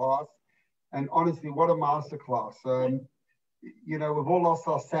masterclass, and honestly, what a masterclass. You know, we've all lost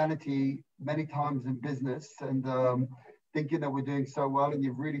our sanity many times in business and thinking that we're doing so well, and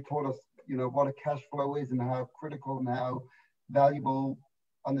you've really taught us, you know, what a cash flow is and how critical and how valuable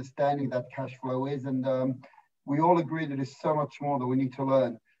understanding that cash flow is. And we all agree that there's so much more that we need to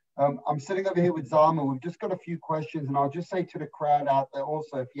learn. I'm sitting over here with Zama. We've just got a few questions, and I'll just say to the crowd out there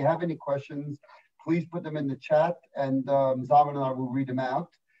also, if you have any questions, please put them in the chat, and Zama and I will read them out.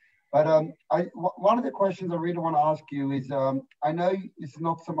 But one of the questions I really want to ask you is, I know it's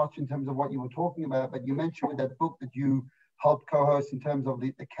not so much in terms of what you were talking about, but you mentioned with that book that you helped co-host in terms of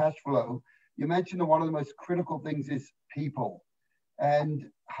the cash flow, you mentioned that one of the most critical things is people. And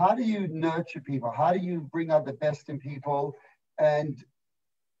how do you nurture people? How do you bring out the best in people and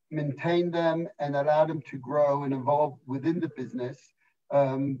maintain them and allow them to grow and evolve within the business,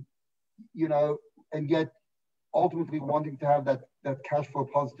 you know, and yet ultimately wanting to have that cash flow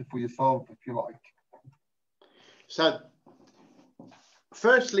positive for yourself, if you like? So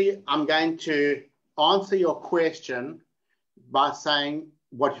firstly, I'm going to answer your question by saying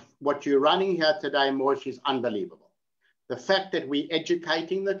what you're running here today, Moish, is unbelievable. The fact that we're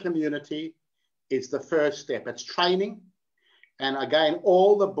educating the community is the first step. It's training. And again,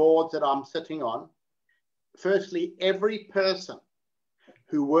 all the boards that I'm sitting on, firstly, every person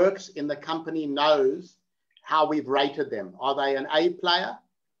who works in the company knows how we've rated them. Are they an A player?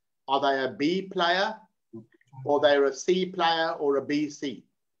 Are they a B player? Or they're a C player or a BC?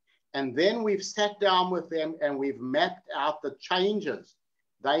 And then we've sat down with them and we've mapped out the changes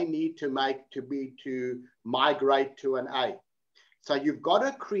they need to make to migrate to an A. So you've got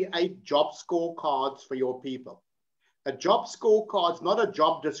to create job scorecards for your people. A job scorecard is not a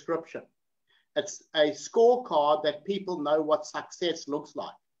job description. It's a scorecard that people know what success looks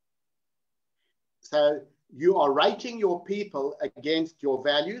like. So you are rating your people against your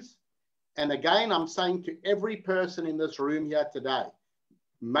values. And again, I'm saying to every person in this room here today,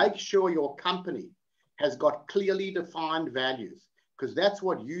 make sure your company has got clearly defined values, because that's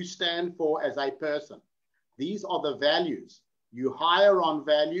what you stand for as a person. These are the values You hire on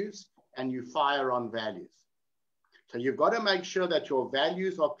values and you fire on values. So you've got to make sure that your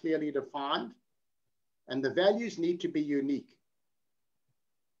values are clearly defined, and the values need to be unique.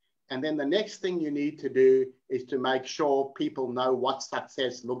 And then the next thing you need to do is to make sure people know what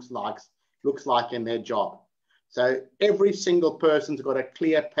success looks like in their job. So every single person's got a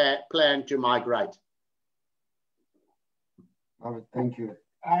clear plan to migrate. All right, thank you.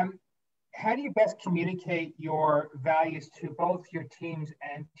 How do you best communicate your values to both your teams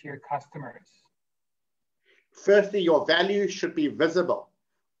and to your customers? Firstly, your values should be visible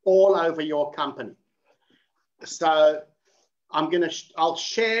all over your company. So I'll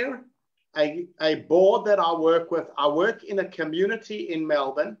share a board that I work with. I work in a community in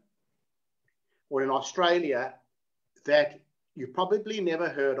Melbourne or in Australia that you probably never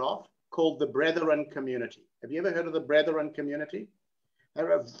heard of, called the Brethren community. Have you ever heard of the Brethren community?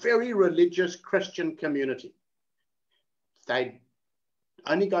 They're a very religious Christian community. They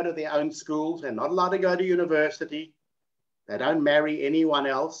only go to their own schools. They're not allowed to go to university. They don't marry anyone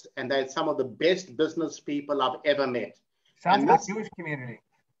else. And they're some of the best business people I've ever met. Sounds like Jewish community.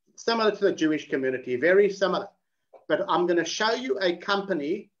 Similar to the Jewish community, very similar. But I'm going to show you a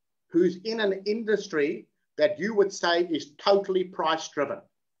company who's in an industry that you would say is totally price-driven.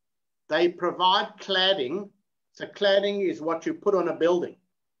 They provide cladding. So cladding is what you put on a building.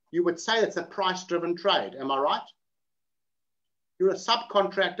 You would say it's a price-driven trade. Am I right? You're a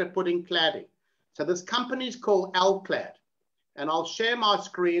subcontractor putting cladding. So this company is called Alclad. And I'll share my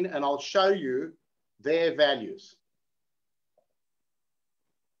screen and I'll show you their values.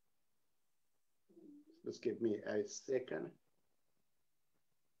 Just give me a second.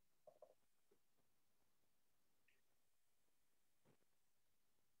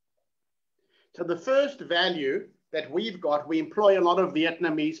 So the first value that we've got, we employ a lot of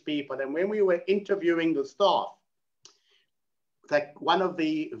Vietnamese people. And when we were interviewing the staff, that one of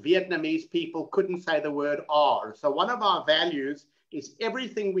the Vietnamese people couldn't say the word R. So one of our values is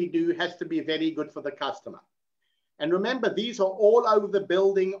everything we do has to be very good for the customer. And remember, these are all over the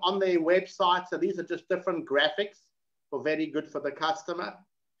building on their website. So these are just different graphics for very good for the customer.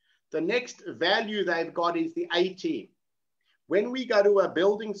 The next value they've got is the A-team. When we go to a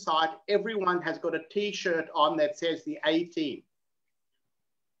building site, everyone has got a T-shirt on that says the A-team.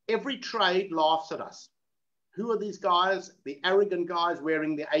 Every trade laughs at us. Who are these guys? The arrogant guys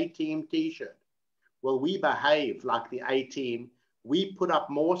wearing the A-team T-shirt. Well, we behave like the A-team. We put up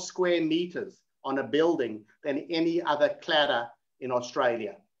more square meters on a building than any other cladder in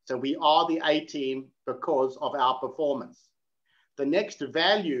Australia. So we are the A-team because of our performance. The next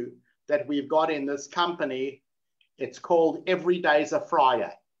value that we've got in this company, it's called Every Day's a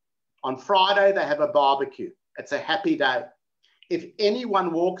Friday. On Friday, they have a barbecue. It's a happy day. If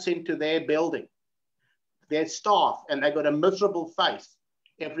anyone walks into their building, their staff, and they've got a miserable face,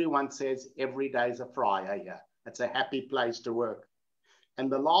 everyone says every day's a Friday. Yeah, it's a happy place to work.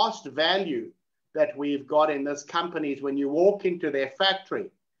 And the last value that we've got in this company is when you walk into their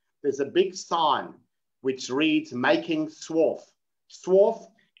factory, there's a big sign which reads making swarf. Swarf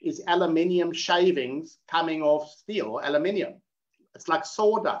is aluminium shavings coming off steel or aluminium. It's like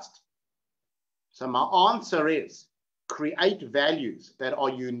sawdust. So my answer is create values that are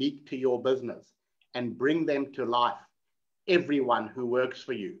unique to your business and bring them to life. Everyone who works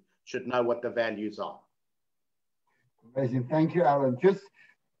for you should know what the values are. Amazing. Thank you, Alan. Just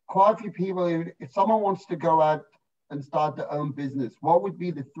quite a few people, if someone wants to go out and start their own business, what would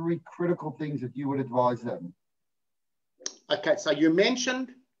be the 3 critical things that you would advise them? Okay, so you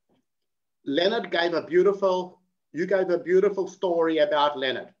mentioned Leonard gave a beautiful story about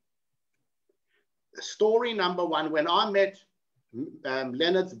Leonard. Story number 1, when I met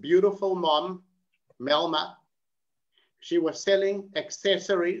Leonard's beautiful mom, Melma, she was selling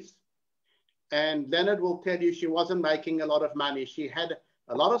accessories, and Leonard will tell you she wasn't making a lot of money. She had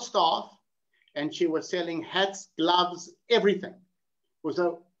a lot of staff, and she was selling hats, gloves, everything. It was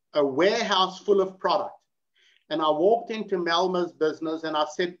a warehouse full of product. And I walked into Melma's business and I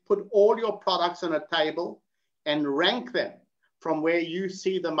said, put all your products on a table and rank them from where you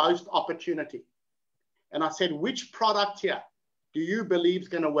see the most opportunity. And I said, which product here do you believe is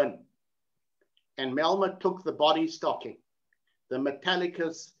going to win? And Melma took the body stocking, the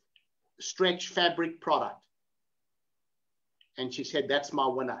Metallicus stretch fabric product. And she said, that's my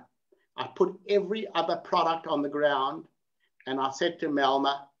winner. I put every other product on the ground and I said to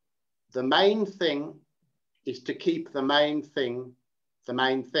Melma, the main thing is to keep the main thing the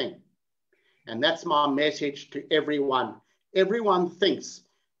main thing. And that's my message to everyone. Everyone thinks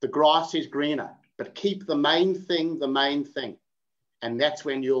the grass is greener, but keep the main thing the main thing. And that's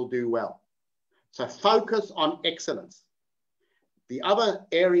when you'll do well. So focus on excellence. The other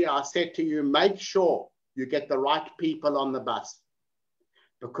area I said to you, make sure you get the right people on the bus,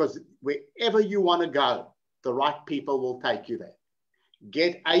 because wherever you want to go, the right people will take you there.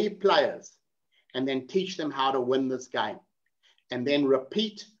 Get A players and then teach them how to win this game. And then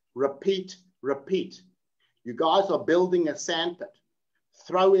repeat, repeat, repeat. You guys are building a sandpit.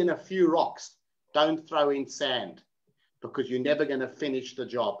 Throw in a few rocks. Don't throw in sand, because you're never going to finish the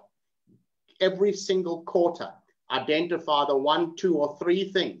job. Every single quarter, identify the 1, 2, or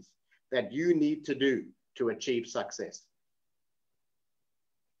 3 things that you need to do to achieve success.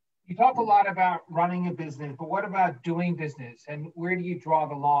 You talk a lot about running a business, but what about doing business? And where do you draw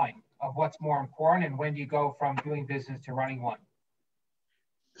the line of what's more important, and when do you go from doing business to running one?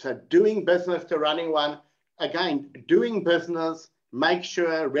 So doing business to running one, again, doing business, make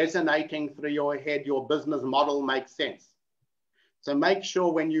sure resonating through your head, your business model makes sense. So make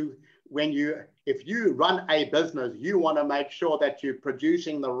sure if you run a business, you want to make sure that you're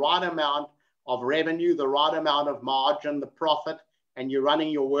producing the right amount of revenue, the right amount of margin, the profit, and you're running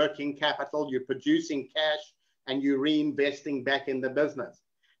your working capital, you're producing cash, and you're reinvesting back in the business.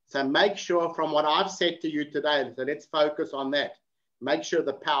 So make sure, from what I've said to you today, so let's focus on that. Make sure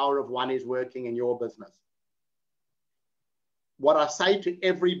the power of one is working in your business. What I say to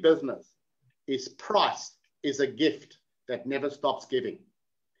every business is price is a gift that never stops giving.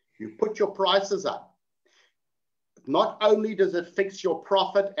 You put your prices up. Not only does it fix your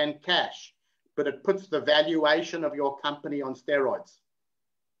profit and cash, but it puts the valuation of your company on steroids.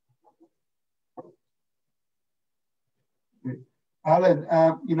 Alan,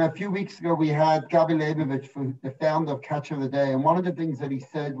 a few weeks ago we had Gabi Leibovich, the founder of Catch of the Day, and one of the things that he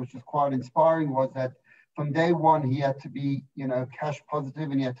said, which was quite inspiring, was that from day one he had to be, cash positive,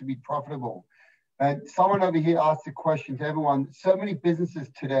 and he had to be profitable. And someone over here asked a question to everyone. So many businesses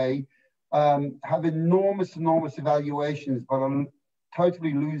today have enormous evaluations, but are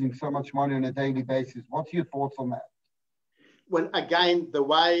totally losing so much money on a daily basis. What's your thoughts on that? Well, again, the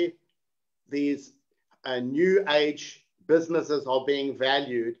way these new age businesses are being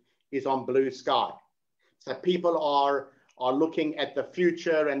valued is on blue sky. So people are looking at the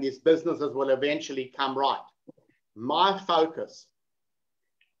future, and these businesses will eventually come right. My focus,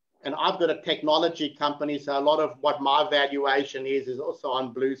 and I've got a technology company, so a lot of what my valuation is also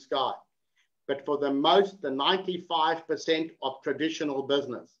on blue sky. But for the 95% of traditional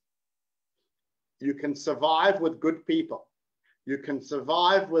business, you can survive with good people. You can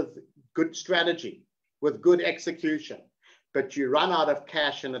survive with good strategy, with good execution, but you run out of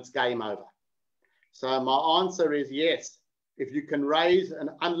cash and it's game over. So my answer is yes. If you can raise an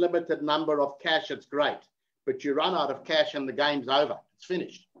unlimited number of cash, it's great, but you run out of cash and the game's over. It's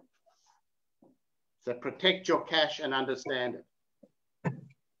finished. So protect your cash and understand it.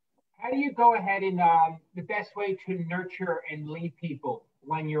 How do you go ahead and the best way to nurture and lead people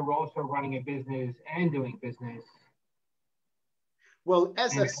when you're also running a business and doing business? Well,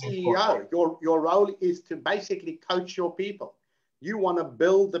 as a CEO, your role is to basically coach your people. You want to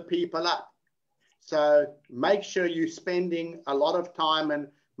build the people up. So make sure you're spending a lot of time. And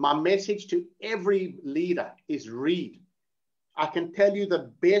my message to every leader is read. I can tell you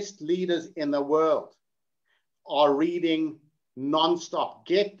the best leaders in the world are reading nonstop.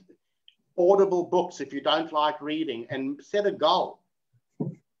 Get Audible books if you don't like reading, and set a goal.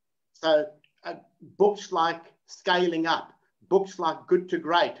 So books like Scaling Up, books like Good to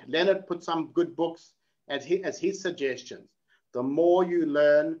Great. Leonard put some good books as his suggestions. The more you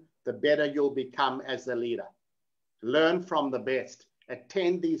learn, the better you'll become as a leader. Learn from the best.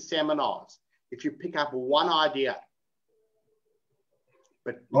 Attend these seminars. If you pick up one idea.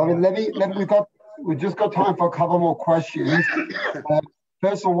 But we've just got time for a couple more questions.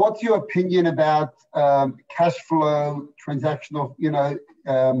 First of all, what's your opinion about cash flow, transactional,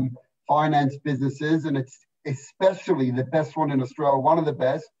 finance businesses, and it's especially the best one in Australia, one of the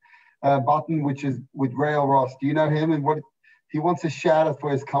best, Button, which is with Rail Ross. Do you know him, and what he wants a shout out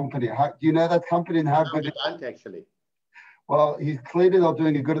for his company? Do you know that company and how good? I don't actually. Well, he's clearly not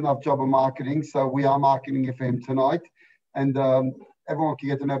doing a good enough job of marketing, so we are marketing it for him tonight, and everyone can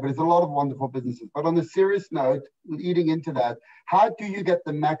get to know. But there's a lot of wonderful businesses. But on a serious note, leading into that, how do you get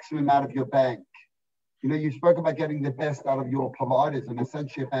the maximum out of your bank? You spoke about getting the best out of your providers, and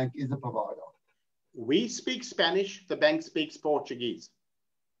essentially a bank is a provider. We speak Spanish, the bank speaks Portuguese.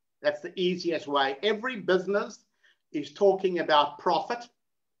 That's the easiest way. Every business is talking about profit,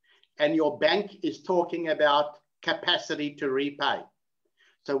 and your bank is talking about capacity to repay.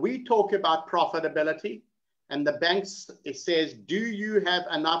 So we talk about profitability, and the bank says, do you have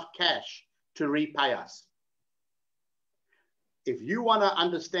enough cash to repay us? If you want to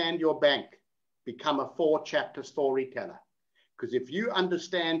understand your bank, become a 4-chapter storyteller, Because if you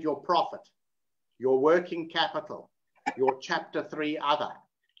understand your profit, your working capital, your chapter 3 other,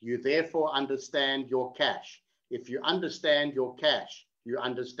 you therefore understand your cash. If you understand your cash, you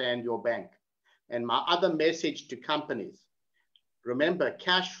understand your bank. And my other message to companies, remember,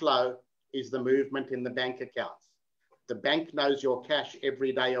 cash flow is the movement in the bank accounts. The bank knows your cash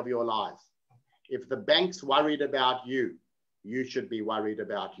every day of your lives. If the bank's worried about you, you should be worried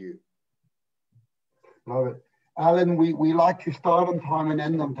about you. Love it. Alan, we like to start on time and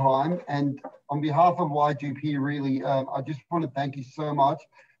end on time. And on behalf of YGP, really, I just want to thank you so much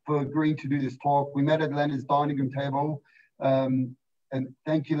for agreeing to do this talk. We met at Leonard's dining room table. And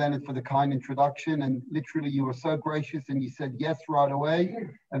thank you, Leonard, for the kind introduction. And literally, you were so gracious and you said yes right away.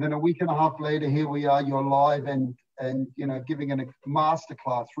 And then a week and a half later, here we are, you're live and you know, giving a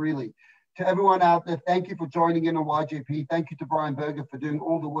masterclass, really. To everyone out there, thank you for joining in on YGP. Thank you to Brian Berger for doing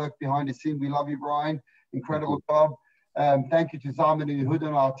all the work behind the scene. We love you, Brian. Incredible job. Thank you to Zaman and Yehud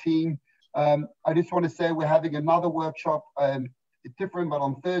and our team. I just want to say we're having another workshop. It's different, but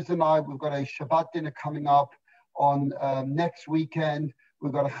on Thursday night, we've got a Shabbat dinner coming up. On next weekend,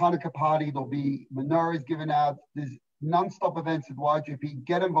 we've got a Hanukkah party. There'll be menorahs given out. There's non-stop events at YGP.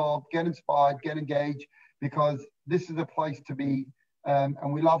 Get involved, get inspired, get engaged, because this is a place to be. And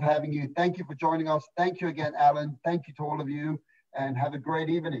we love having you. Thank you for joining us. Thank you again, Alan. Thank you to all of you, and have a great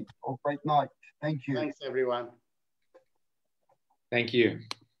evening or great night. Thank you. Thanks, everyone. Thank you.